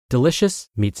Delicious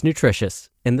meets nutritious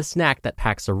in the snack that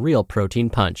packs a real protein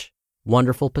punch.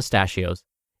 Wonderful Pistachios.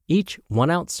 Each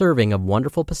 1-ounce serving of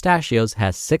Wonderful Pistachios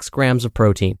has 6 grams of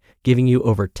protein, giving you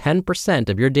over 10%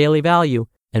 of your daily value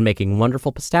and making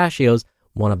Wonderful Pistachios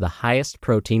one of the highest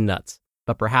protein nuts.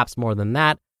 But perhaps more than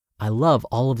that, I love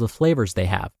all of the flavors they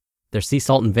have. Their sea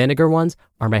salt and vinegar ones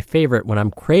are my favorite when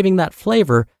I'm craving that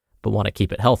flavor but want to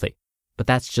keep it healthy. But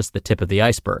that's just the tip of the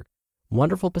iceberg.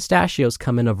 Wonderful Pistachios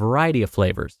come in a variety of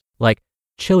flavors, like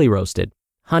chili roasted,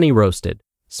 honey roasted,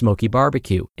 smoky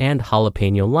barbecue, and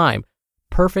jalapeno lime,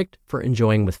 perfect for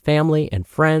enjoying with family and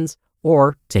friends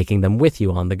or taking them with you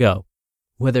on the go.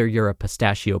 Whether you're a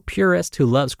pistachio purist who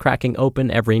loves cracking open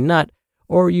every nut,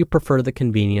 or you prefer the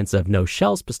convenience of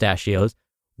no-shells pistachios,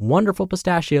 Wonderful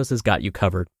Pistachios has got you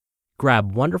covered.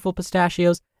 Grab Wonderful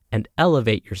Pistachios and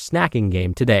elevate your snacking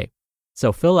game today.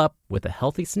 So fill up with a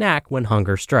healthy snack when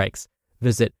hunger strikes.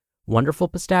 Visit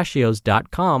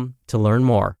wonderfulpistachios.com to learn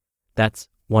more. That's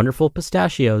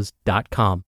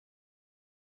wonderfulpistachios.com.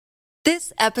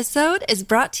 This episode is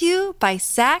brought to you by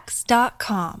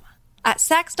Sax.com. At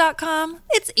Sax.com,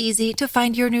 it's easy to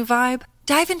find your new vibe.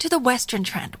 Dive into the Western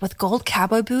trend with gold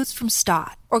cowboy boots from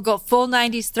Stott, or go full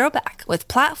 90s throwback with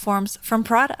platforms from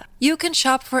Prada. You can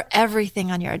shop for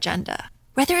everything on your agenda,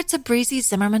 whether it's a breezy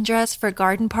Zimmermann dress for a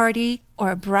garden party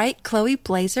or a bright Chloe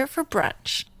blazer for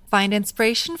brunch. Find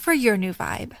inspiration for your new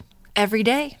vibe every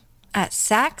day at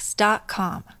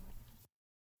Sax.com.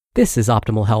 This is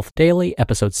Optimal Health Daily,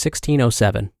 episode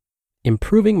 1607,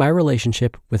 Improving My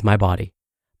Relationship with My Body,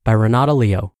 by Renata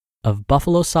Leo of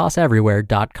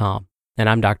BuffaloSauceEverywhere.com, and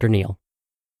I'm Dr. Neil.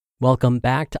 Welcome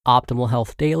back to Optimal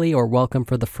Health Daily, or welcome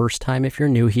for the first time if you're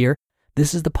new here.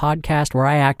 This is the podcast where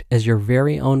I act as your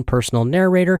very own personal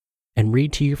narrator and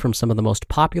read to you from some of the most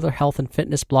popular health and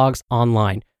fitness blogs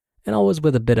online, and always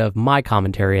with a bit of my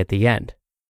commentary at the end.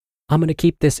 I'm going to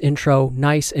keep this intro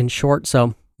nice and short,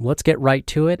 so let's get right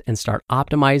to it and start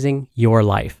optimizing your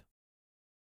life.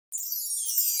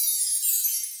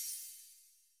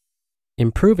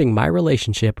 Improving My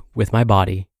Relationship with My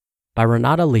Body, by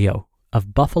Renata Leo of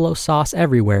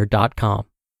BuffaloSauceEverywhere.com.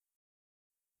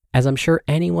 As I'm sure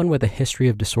anyone with a history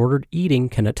of disordered eating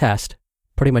can attest,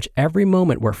 pretty much every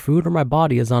moment where food or my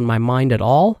body is on my mind at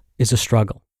all is a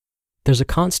struggle. There's a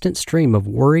constant stream of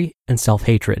worry and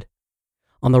self-hatred.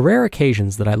 On the rare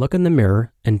occasions that I look in the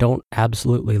mirror and don't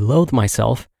absolutely loathe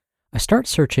myself, I start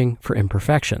searching for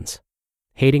imperfections.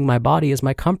 Hating my body is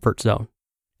my comfort zone,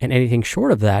 and anything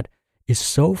short of that is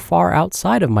so far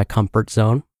outside of my comfort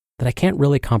zone that I can't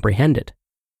really comprehend it.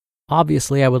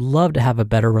 Obviously, I would love to have a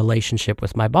better relationship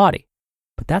with my body,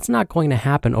 but that's not going to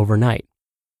happen overnight.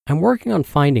 I'm working on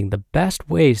finding the best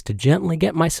ways to gently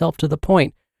get myself to the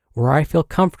point where I feel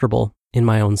comfortable in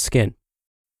my own skin.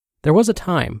 There was a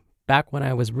time, back when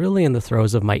I was really in the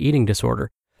throes of my eating disorder,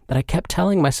 that I kept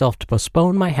telling myself to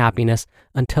postpone my happiness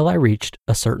until I reached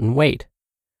a certain weight.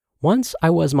 Once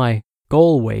I was my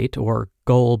goal weight, or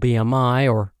goal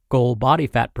BMI, or goal body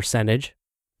fat percentage,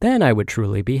 then I would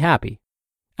truly be happy.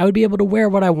 I would be able to wear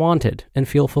what I wanted and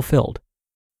feel fulfilled.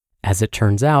 As it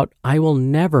turns out, I will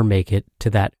never make it to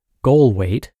that goal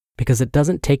weight because it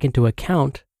doesn't take into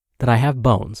account that I have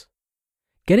bones.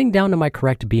 Getting down to my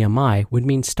correct BMI would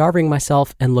mean starving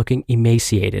myself and looking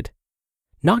emaciated.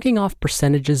 Knocking off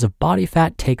percentages of body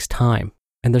fat takes time,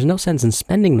 and there's no sense in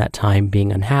spending that time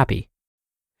being unhappy.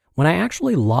 When I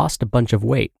actually lost a bunch of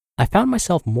weight, I found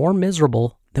myself more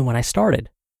miserable than when I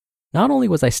started. Not only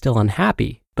was I still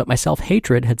unhappy, but my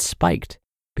self-hatred had spiked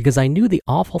because I knew the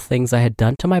awful things I had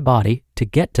done to my body to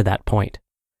get to that point.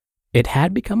 It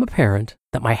had become apparent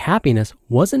that my happiness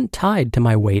wasn't tied to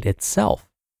my weight itself,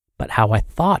 but how I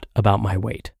thought about my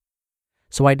weight.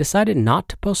 So I decided not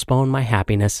to postpone my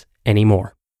happiness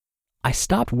anymore. I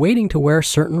stopped waiting to wear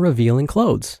certain revealing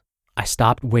clothes. I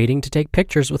stopped waiting to take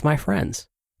pictures with my friends.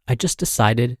 I just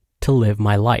decided to live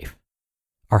my life.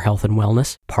 Are health and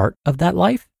wellness part of that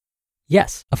life?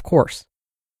 Yes, of course.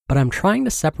 But I'm trying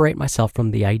to separate myself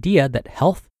from the idea that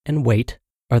health and weight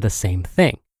are the same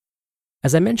thing.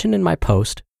 As I mentioned in my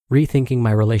post, Rethinking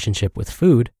My Relationship with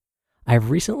Food, I've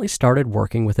recently started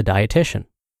working with a dietitian.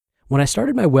 When I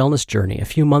started my wellness journey a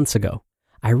few months ago,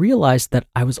 I realized that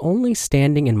I was only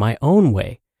standing in my own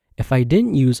way if I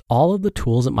didn't use all of the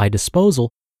tools at my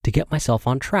disposal to get myself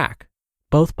on track,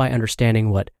 both by understanding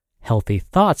what healthy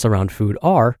thoughts around food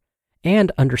are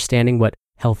and understanding what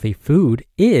healthy food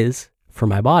is for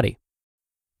my body.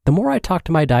 The more I talk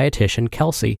to my dietitian,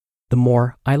 Kelsey, the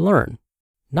more I learn,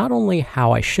 not only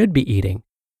how I should be eating,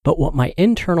 but what my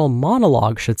internal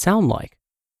monologue should sound like.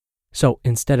 So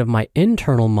instead of my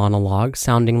internal monologue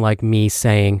sounding like me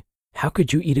saying, "How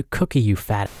could you eat a cookie, you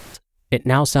fat?" it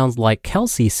now sounds like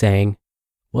Kelsey saying,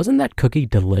 "Wasn't that cookie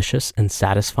delicious and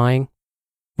satisfying?"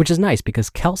 Which is nice because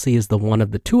Kelsey is the one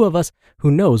of the two of us who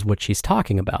knows what she's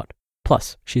talking about.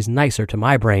 Plus, she's nicer to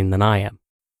my brain than I am.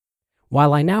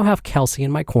 While I now have Kelsey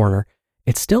in my corner,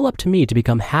 it's still up to me to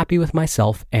become happy with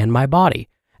myself and my body,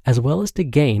 as well as to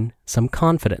gain some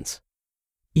confidence.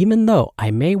 Even though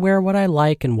I may wear what I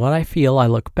like and what I feel I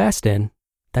look best in,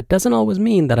 that doesn't always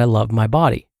mean that I love my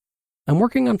body. I'm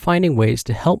working on finding ways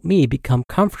to help me become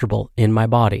comfortable in my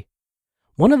body.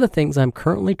 One of the things I'm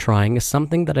currently trying is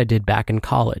something that I did back in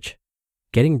college,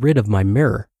 getting rid of my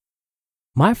mirror.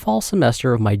 My fall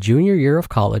semester of my junior year of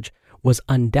college was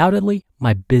undoubtedly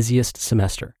my busiest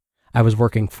semester. I was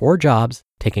working 4 jobs,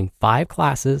 taking 5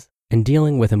 classes, and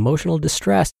dealing with emotional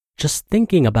distress just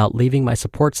thinking about leaving my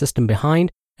support system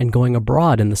behind and going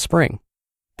abroad in the spring.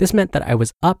 This meant that I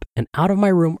was up and out of my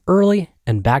room early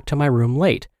and back to my room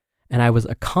late, and I was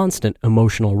a constant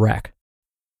emotional wreck.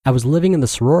 I was living in the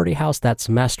sorority house that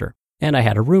semester, and I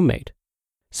had a roommate.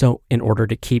 So in order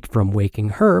to keep from waking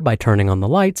her by turning on the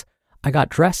lights, I got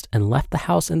dressed and left the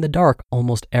house in the dark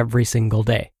almost every single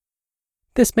day.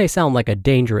 This may sound like a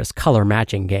dangerous color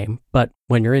matching game, but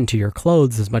when you're into your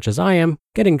clothes as much as I am,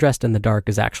 getting dressed in the dark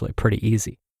is actually pretty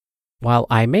easy. While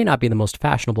I may not be the most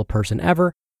fashionable person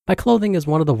ever, my clothing is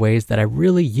one of the ways that I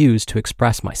really use to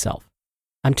express myself.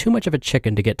 I'm too much of a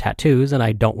chicken to get tattoos and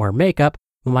I don't wear makeup,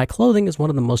 but my clothing is one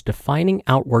of the most defining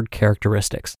outward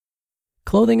characteristics.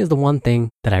 Clothing is the one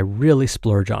thing that I really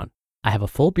splurge on. I have a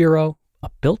full bureau, a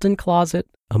built-in closet,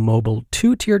 a mobile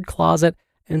 2-tiered closet,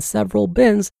 and several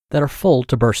bins that are full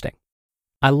to bursting.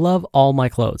 I love all my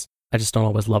clothes. I just don't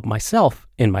always love myself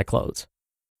in my clothes.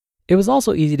 It was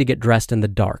also easy to get dressed in the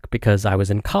dark because I was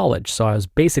in college, so I was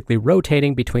basically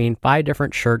rotating between 5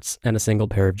 different shirts and a single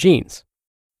pair of jeans.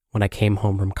 When I came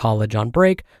home from college on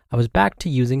break, I was back to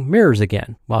using mirrors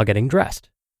again while getting dressed,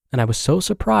 and I was so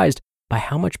surprised by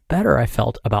how much better I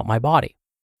felt about my body.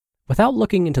 Without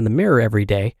looking into the mirror every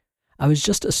day, I was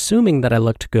just assuming that I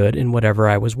looked good in whatever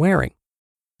I was wearing.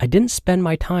 I didn't spend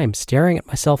my time staring at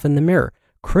myself in the mirror,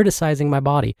 criticizing my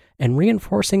body, and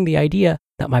reinforcing the idea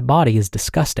that my body is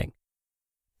disgusting.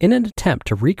 In an attempt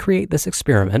to recreate this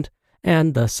experiment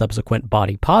and the subsequent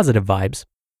body positive vibes,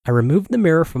 I removed the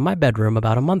mirror from my bedroom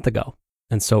about a month ago,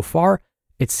 and so far,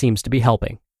 it seems to be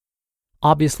helping.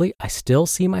 Obviously, I still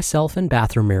see myself in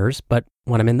bathroom mirrors, but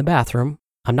when I'm in the bathroom,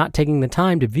 I'm not taking the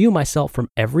time to view myself from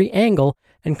every angle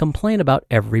and complain about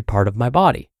every part of my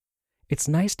body. It's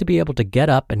nice to be able to get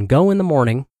up and go in the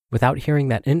morning without hearing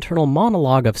that internal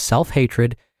monologue of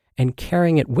self-hatred and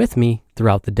carrying it with me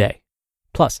throughout the day.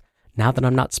 Plus, now that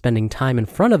I'm not spending time in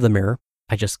front of the mirror,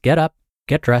 I just get up,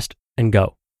 get dressed, and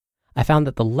go. I found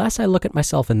that the less I look at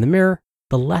myself in the mirror,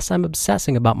 the less I'm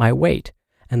obsessing about my weight.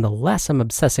 And the less I'm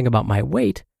obsessing about my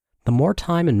weight, the more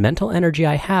time and mental energy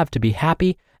I have to be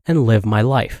happy and live my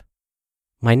life.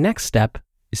 My next step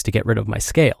is to get rid of my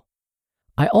scale.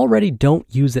 I already don't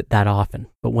use it that often,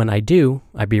 but when I do,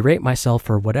 I berate myself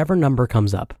for whatever number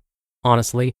comes up.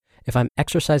 Honestly, if I'm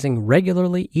exercising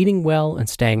regularly, eating well, and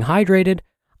staying hydrated,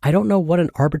 I don't know what an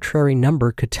arbitrary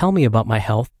number could tell me about my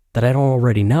health that I don't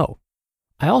already know.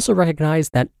 I also recognize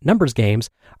that numbers games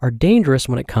are dangerous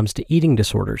when it comes to eating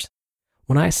disorders.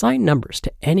 When I assign numbers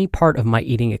to any part of my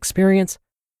eating experience,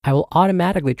 I will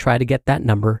automatically try to get that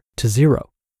number to 0.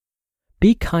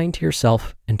 Be kind to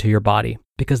yourself and to your body,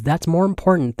 because that's more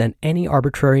important than any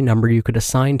arbitrary number you could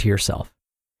assign to yourself.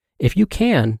 If you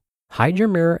can, hide your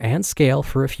mirror and scale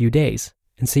for a few days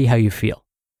and see how you feel.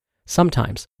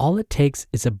 Sometimes all it takes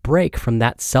is a break from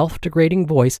that self-degrading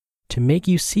voice to make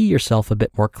you see yourself a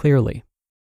bit more clearly.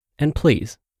 And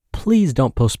please, please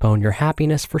don't postpone your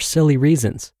happiness for silly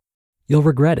reasons. You'll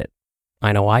regret it.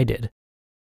 I know I did.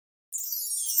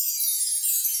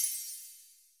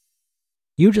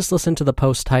 You just listened to the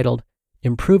post titled,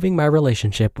 Improving My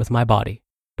Relationship with My Body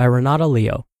by Renata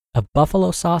Leo of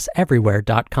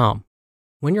BuffaloSauceEverywhere.com.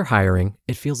 When you're hiring,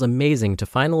 it feels amazing to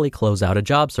finally close out a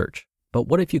job search. But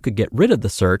what if you could get rid of the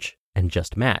search and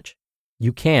just match?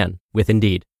 You can with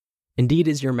Indeed. Indeed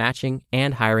is your matching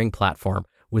and hiring platform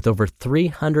with over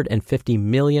 350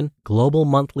 million global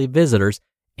monthly visitors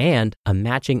and a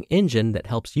matching engine that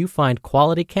helps you find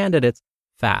quality candidates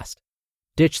fast.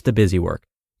 Ditch the busy work.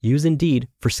 Use Indeed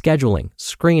for scheduling,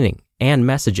 screening, and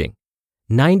messaging.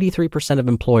 93% of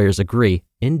employers agree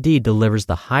Indeed delivers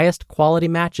the highest quality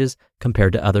matches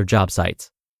compared to other job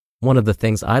sites. One of the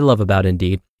things I love about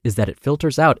Indeed is that it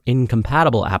filters out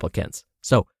incompatible applicants.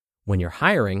 So when you're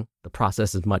hiring, the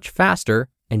process is much faster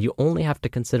and you only have to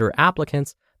consider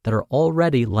applicants that are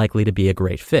already likely to be a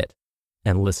great fit.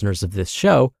 And listeners of this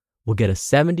show will get a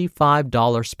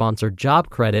 $75 sponsored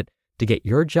job credit to get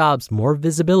your jobs more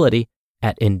visibility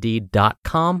at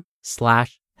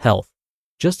Indeed.com/health.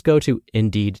 Just go to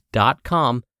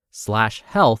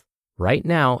Indeed.com/health right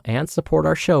now and support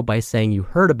our show by saying you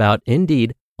heard about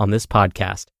Indeed on this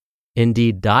podcast.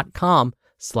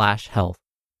 Indeed.com/health.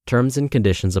 Terms and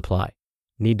conditions apply.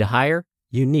 Need to hire?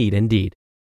 You need Indeed.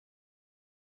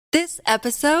 This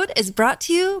episode is brought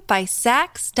to you by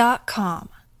Sax.com.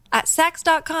 At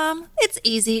Sax.com, it's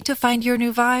easy to find your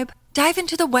new vibe. Dive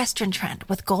into the Western trend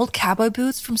with gold cowboy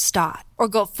boots from Stott, or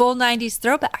go full 90s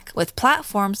throwback with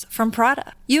platforms from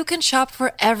Prada. You can shop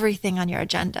for everything on your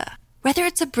agenda, whether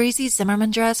it's a breezy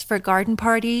Zimmermann dress for a garden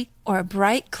party or a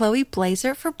bright Chloe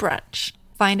blazer for brunch.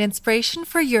 Find inspiration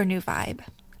for your new vibe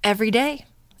every day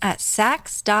at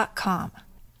Sax.com.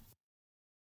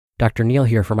 Dr. Neil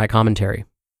here for my commentary.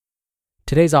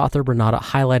 Today's author, Renata,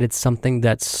 highlighted something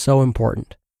that's so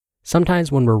important.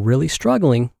 Sometimes when we're really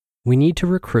struggling, we need to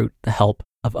recruit the help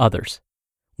of others.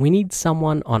 We need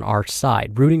someone on our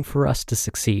side, rooting for us to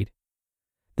succeed.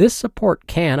 This support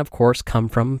can, of course, come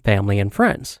from family and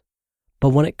friends. But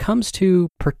when it comes to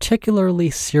particularly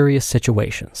serious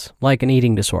situations, like an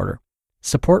eating disorder,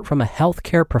 support from a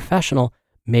healthcare professional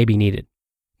may be needed.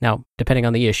 Now, depending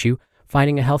on the issue,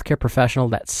 finding a healthcare professional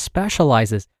that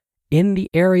specializes in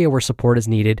the area where support is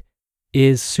needed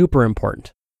is super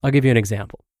important. I'll give you an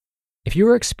example. If you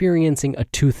were experiencing a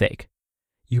toothache,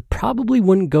 you probably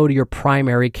wouldn't go to your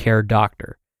primary care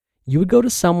doctor. You would go to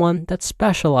someone that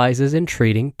specializes in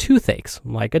treating toothaches,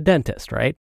 like a dentist,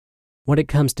 right? When it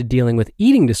comes to dealing with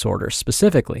eating disorders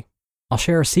specifically, I'll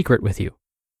share a secret with you.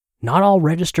 Not all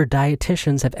registered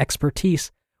dietitians have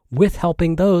expertise with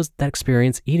helping those that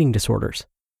experience eating disorders.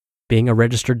 Being a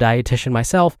registered dietitian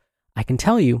myself, I can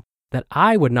tell you that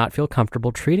I would not feel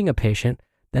comfortable treating a patient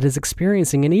that is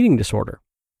experiencing an eating disorder.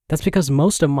 That's because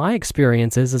most of my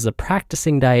experiences as a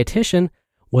practicing dietitian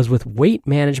was with weight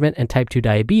management and type 2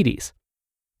 diabetes.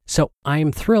 So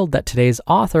I'm thrilled that today's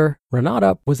author,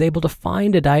 Renata, was able to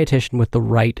find a dietitian with the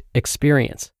right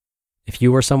experience. If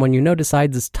you or someone you know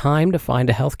decides it's time to find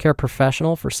a healthcare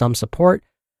professional for some support,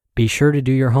 be sure to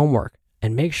do your homework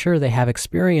and make sure they have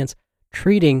experience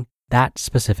treating that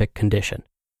specific condition.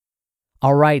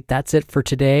 All right, that's it for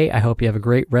today. I hope you have a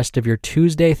great rest of your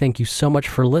Tuesday. Thank you so much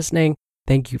for listening.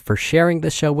 Thank you for sharing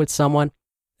this show with someone.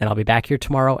 And I'll be back here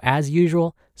tomorrow as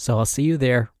usual. So I'll see you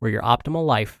there where your optimal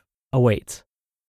life awaits.